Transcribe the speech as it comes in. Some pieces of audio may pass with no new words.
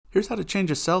Here's how to change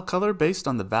a cell color based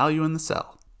on the value in the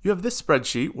cell. You have this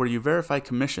spreadsheet where you verify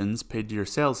commissions paid to your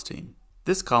sales team.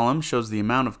 This column shows the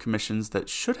amount of commissions that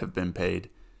should have been paid,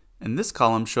 and this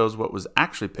column shows what was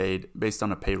actually paid based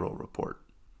on a payroll report.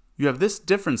 You have this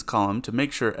difference column to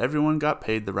make sure everyone got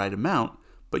paid the right amount,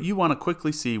 but you want to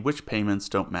quickly see which payments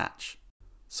don't match.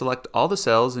 Select all the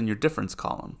cells in your difference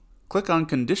column. Click on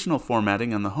Conditional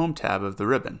Formatting on the Home tab of the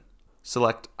ribbon.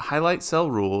 Select Highlight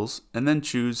Cell Rules and then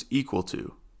choose Equal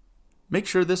To. Make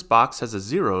sure this box has a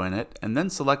 0 in it and then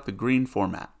select the green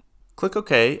format. Click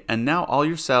OK, and now all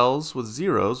your cells with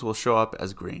zeros will show up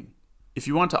as green. If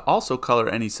you want to also color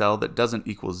any cell that doesn't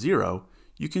equal 0,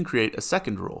 you can create a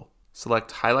second rule.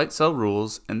 Select Highlight Cell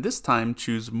Rules and this time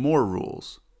choose More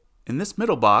Rules. In this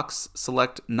middle box,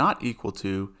 select Not Equal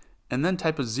To and then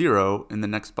type a 0 in the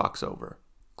next box over.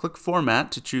 Click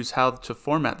Format to choose how to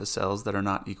format the cells that are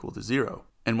not equal to 0.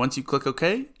 And once you click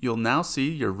OK, you'll now see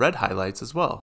your red highlights as well.